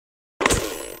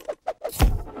Hi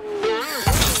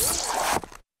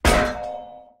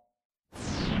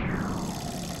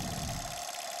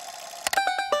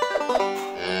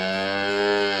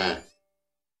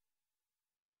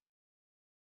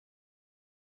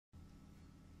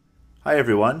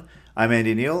everyone, I'm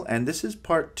Andy Neal, and this is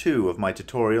part 2 of my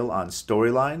tutorial on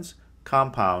storylines,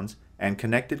 compounds, and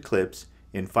connected clips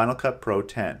in Final Cut Pro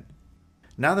 10.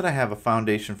 Now that I have a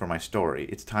foundation for my story,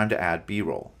 it's time to add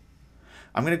B-roll.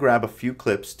 I'm going to grab a few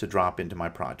clips to drop into my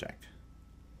project.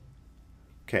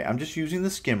 Okay, I'm just using the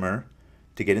skimmer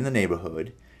to get in the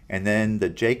neighborhood, and then the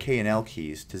J, K, and L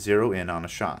keys to zero in on a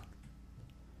shot.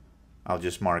 I'll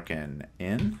just mark an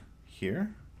in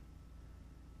here,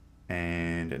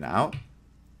 and an out,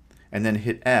 and then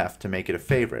hit F to make it a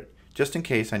favorite, just in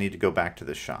case I need to go back to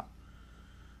this shot.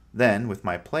 Then, with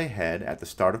my playhead at the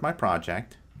start of my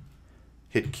project,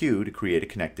 hit Q to create a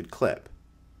connected clip.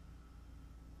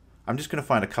 I'm just going to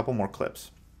find a couple more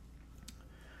clips.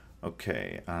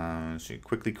 Okay, so you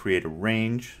quickly create a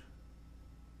range,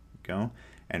 go,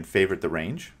 and favorite the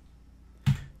range.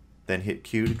 Then hit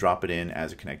Q to drop it in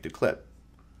as a connected clip.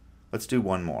 Let's do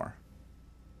one more.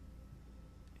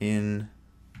 In,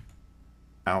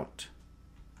 out,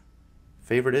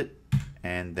 favorite it,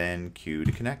 and then Q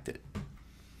to connect it.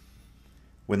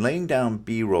 When laying down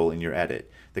B-roll in your edit,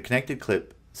 the connected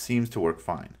clip seems to work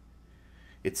fine.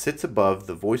 It sits above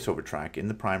the voiceover track in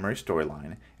the primary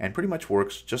storyline and pretty much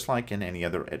works just like in any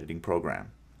other editing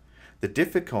program. The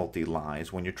difficulty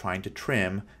lies when you're trying to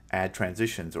trim, add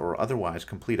transitions, or otherwise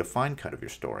complete a fine cut of your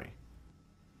story.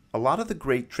 A lot of the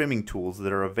great trimming tools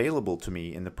that are available to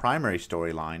me in the primary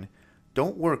storyline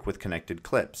don't work with connected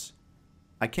clips.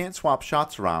 I can't swap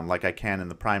shots around like I can in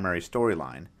the primary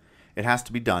storyline. It has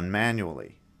to be done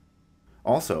manually.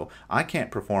 Also, I can't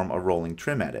perform a rolling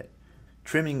trim edit.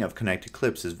 Trimming of connected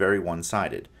clips is very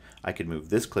one-sided. I can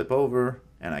move this clip over,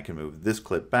 and I can move this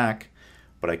clip back,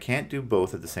 but I can't do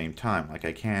both at the same time like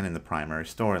I can in the primary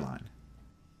storyline.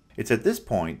 It's at this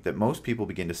point that most people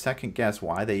begin to second guess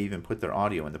why they even put their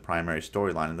audio in the primary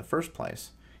storyline in the first place,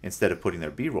 instead of putting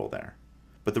their B-roll there.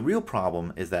 But the real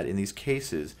problem is that in these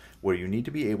cases where you need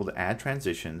to be able to add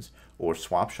transitions, or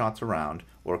swap shots around,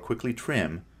 or quickly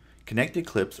trim, connected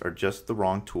clips are just the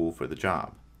wrong tool for the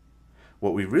job.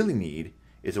 What we really need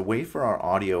is a way for our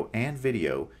audio and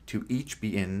video to each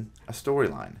be in a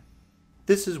storyline.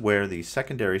 This is where the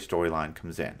secondary storyline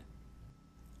comes in.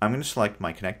 I'm going to select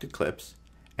my connected clips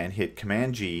and hit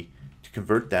Command G to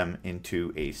convert them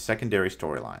into a secondary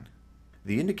storyline.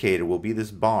 The indicator will be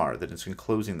this bar that is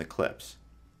enclosing the clips.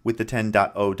 With the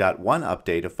 10.0.1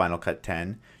 update of Final Cut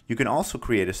 10, you can also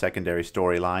create a secondary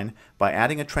storyline by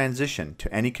adding a transition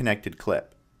to any connected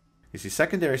clip. You see,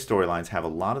 secondary storylines have a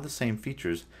lot of the same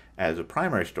features as a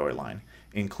primary storyline,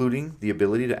 including the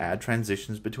ability to add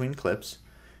transitions between clips,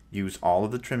 use all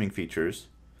of the trimming features,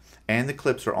 and the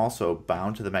clips are also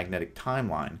bound to the magnetic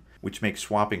timeline, which makes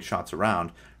swapping shots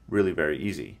around really very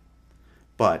easy.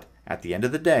 But at the end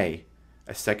of the day,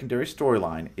 a secondary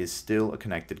storyline is still a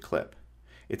connected clip.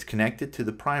 It's connected to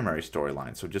the primary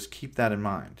storyline, so just keep that in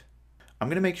mind. I'm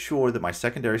going to make sure that my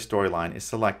secondary storyline is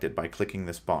selected by clicking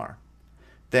this bar.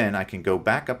 Then I can go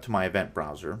back up to my event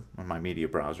browser, or my media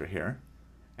browser here,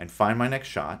 and find my next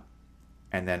shot,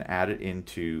 and then add it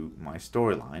into my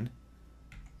storyline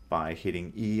by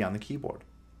hitting E on the keyboard.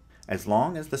 As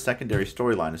long as the secondary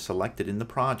storyline is selected in the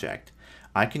project,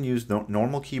 I can use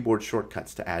normal keyboard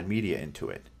shortcuts to add media into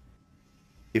it.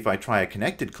 If I try a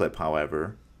connected clip,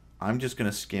 however, I'm just going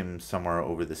to skim somewhere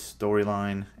over this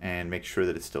storyline and make sure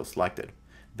that it's still selected.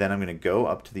 Then I'm going to go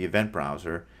up to the event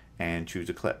browser and choose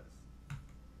a clip.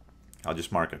 I'll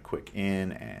just mark a quick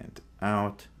in and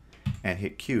out and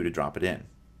hit Q to drop it in.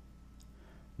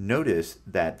 Notice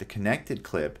that the connected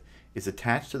clip is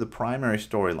attached to the primary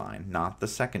storyline, not the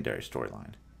secondary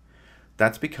storyline.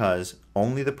 That's because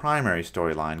only the primary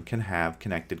storyline can have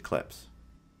connected clips.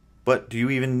 But do you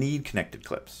even need connected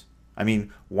clips? I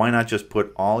mean, why not just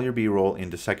put all your B-roll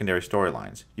into secondary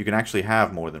storylines? You can actually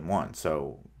have more than one,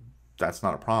 so that's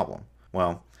not a problem.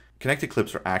 Well, connected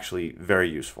clips are actually very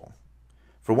useful.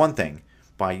 For one thing,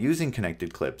 by using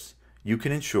connected clips, you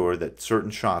can ensure that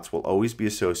certain shots will always be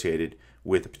associated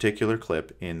with a particular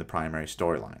clip in the primary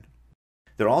storyline.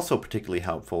 They're also particularly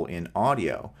helpful in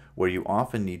audio, where you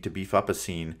often need to beef up a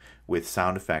scene with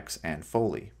sound effects and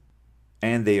Foley.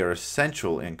 And they are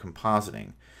essential in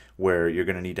compositing, where you're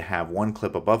going to need to have one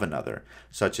clip above another,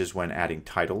 such as when adding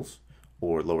titles,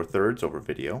 or lower thirds over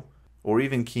video, or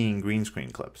even keying green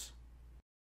screen clips.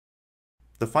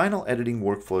 The final editing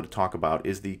workflow to talk about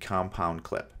is the compound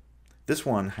clip. This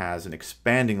one has an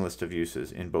expanding list of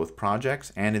uses in both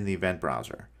projects and in the event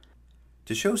browser.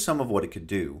 To show some of what it could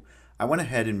do, I went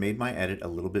ahead and made my edit a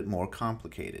little bit more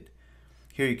complicated.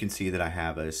 Here you can see that I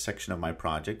have a section of my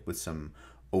project with some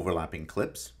overlapping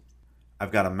clips.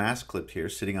 I've got a mask clip here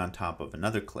sitting on top of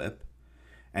another clip,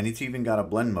 and it's even got a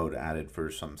blend mode added for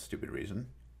some stupid reason.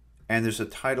 And there's a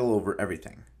title over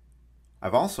everything.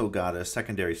 I've also got a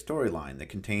secondary storyline that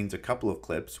contains a couple of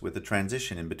clips with a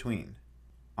transition in between.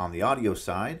 On the audio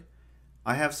side,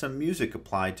 I have some music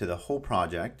applied to the whole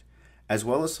project, as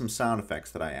well as some sound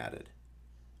effects that I added.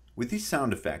 With these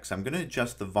sound effects, I'm going to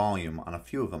adjust the volume on a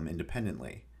few of them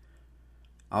independently.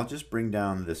 I'll just bring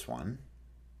down this one,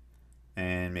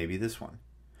 and maybe this one.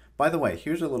 By the way,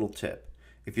 here's a little tip.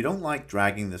 If you don't like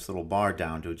dragging this little bar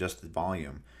down to adjust the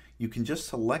volume, you can just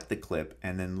select the clip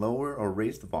and then lower or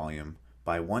raise the volume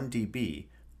by 1 dB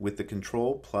with the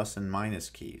Control plus and minus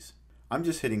keys. I'm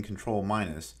just hitting Control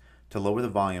minus to lower the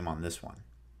volume on this one.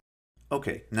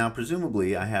 Okay, now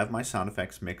presumably I have my sound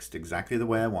effects mixed exactly the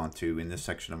way I want to in this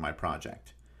section of my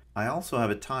project. I also have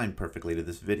it timed perfectly to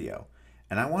this video,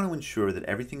 and I want to ensure that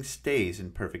everything stays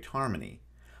in perfect harmony.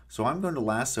 So I'm going to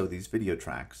lasso these video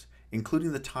tracks,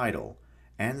 including the title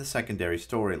and the secondary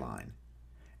storyline.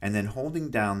 And then holding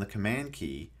down the Command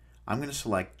key, I'm going to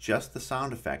select just the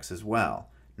sound effects as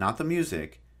well, not the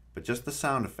music, but just the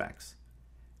sound effects.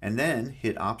 And then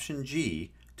hit Option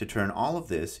G to turn all of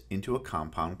this into a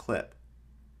compound clip.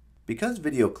 Because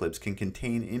video clips can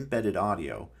contain embedded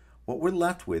audio, what we're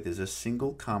left with is a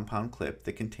single compound clip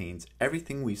that contains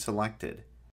everything we selected.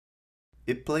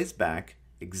 It plays back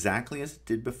exactly as it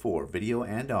did before, video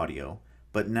and audio,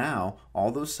 but now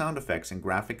all those sound effects and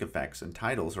graphic effects and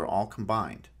titles are all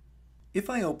combined. If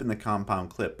I open the compound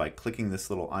clip by clicking this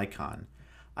little icon,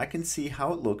 I can see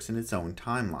how it looks in its own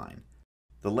timeline.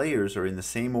 The layers are in the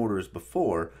same order as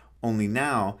before, only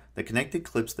now the connected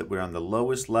clips that were on the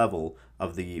lowest level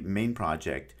of the main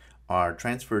project are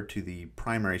transferred to the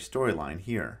primary storyline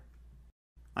here.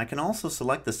 I can also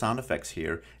select the sound effects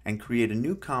here and create a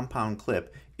new compound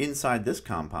clip inside this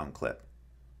compound clip.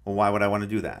 Well, why would I want to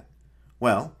do that?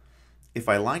 Well, if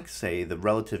I like, say, the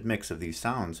relative mix of these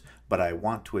sounds, but I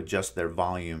want to adjust their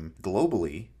volume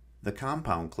globally, the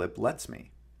compound clip lets me.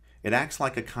 It acts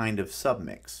like a kind of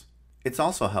submix. It's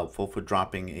also helpful for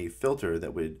dropping a filter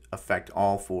that would affect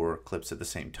all 4 clips at the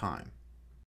same time.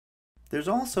 There's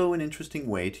also an interesting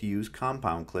way to use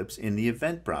compound clips in the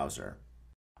event browser.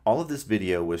 All of this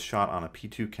video was shot on a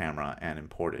P2 camera and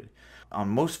imported. On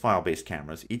most file-based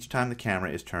cameras, each time the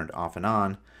camera is turned off and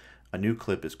on, a new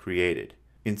clip is created.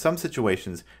 In some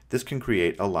situations, this can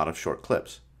create a lot of short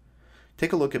clips.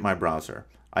 Take a look at my browser.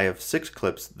 I have 6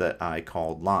 clips that I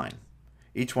called line.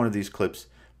 Each one of these clips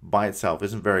by itself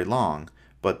isn't very long,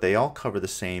 but they all cover the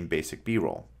same basic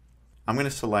B-roll. I'm going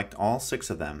to select all 6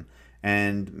 of them,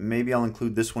 and maybe I'll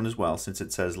include this one as well since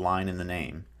it says line in the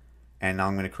name. And now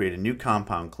I'm going to create a new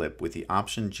compound clip with the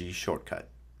Option G shortcut.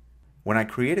 When I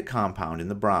create a compound in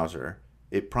the browser,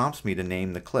 it prompts me to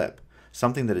name the clip,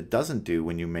 something that it doesn't do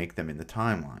when you make them in the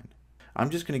timeline. I'm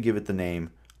just going to give it the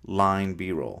name Line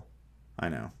B-roll. I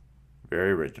know,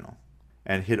 very original.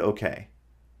 And hit OK.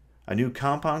 A new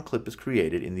compound clip is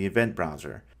created in the event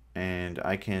browser, and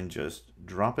I can just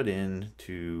drop it in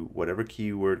to whatever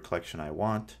keyword collection I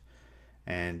want,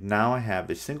 and now I have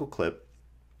a single clip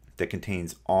that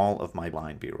contains all of my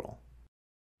line B-roll.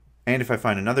 And if I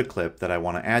find another clip that I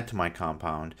want to add to my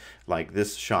compound, like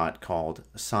this shot called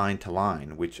Sign to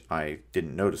Line, which I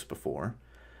didn't notice before,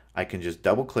 I can just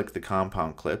double-click the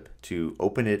compound clip to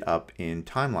open it up in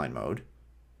timeline mode,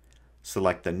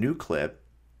 select the new clip,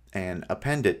 and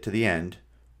append it to the end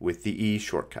with the E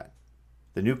shortcut.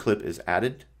 The new clip is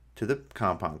added to the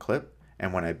compound clip,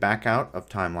 and when I back out of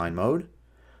timeline mode,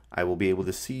 I will be able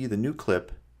to see the new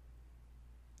clip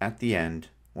at the end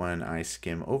when I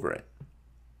skim over it.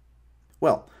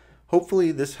 Well,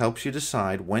 hopefully this helps you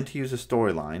decide when to use a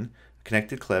storyline, a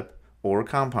connected clip, or a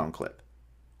compound clip.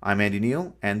 I'm Andy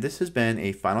Neal, and this has been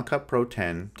a Final Cut Pro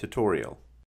 10 tutorial.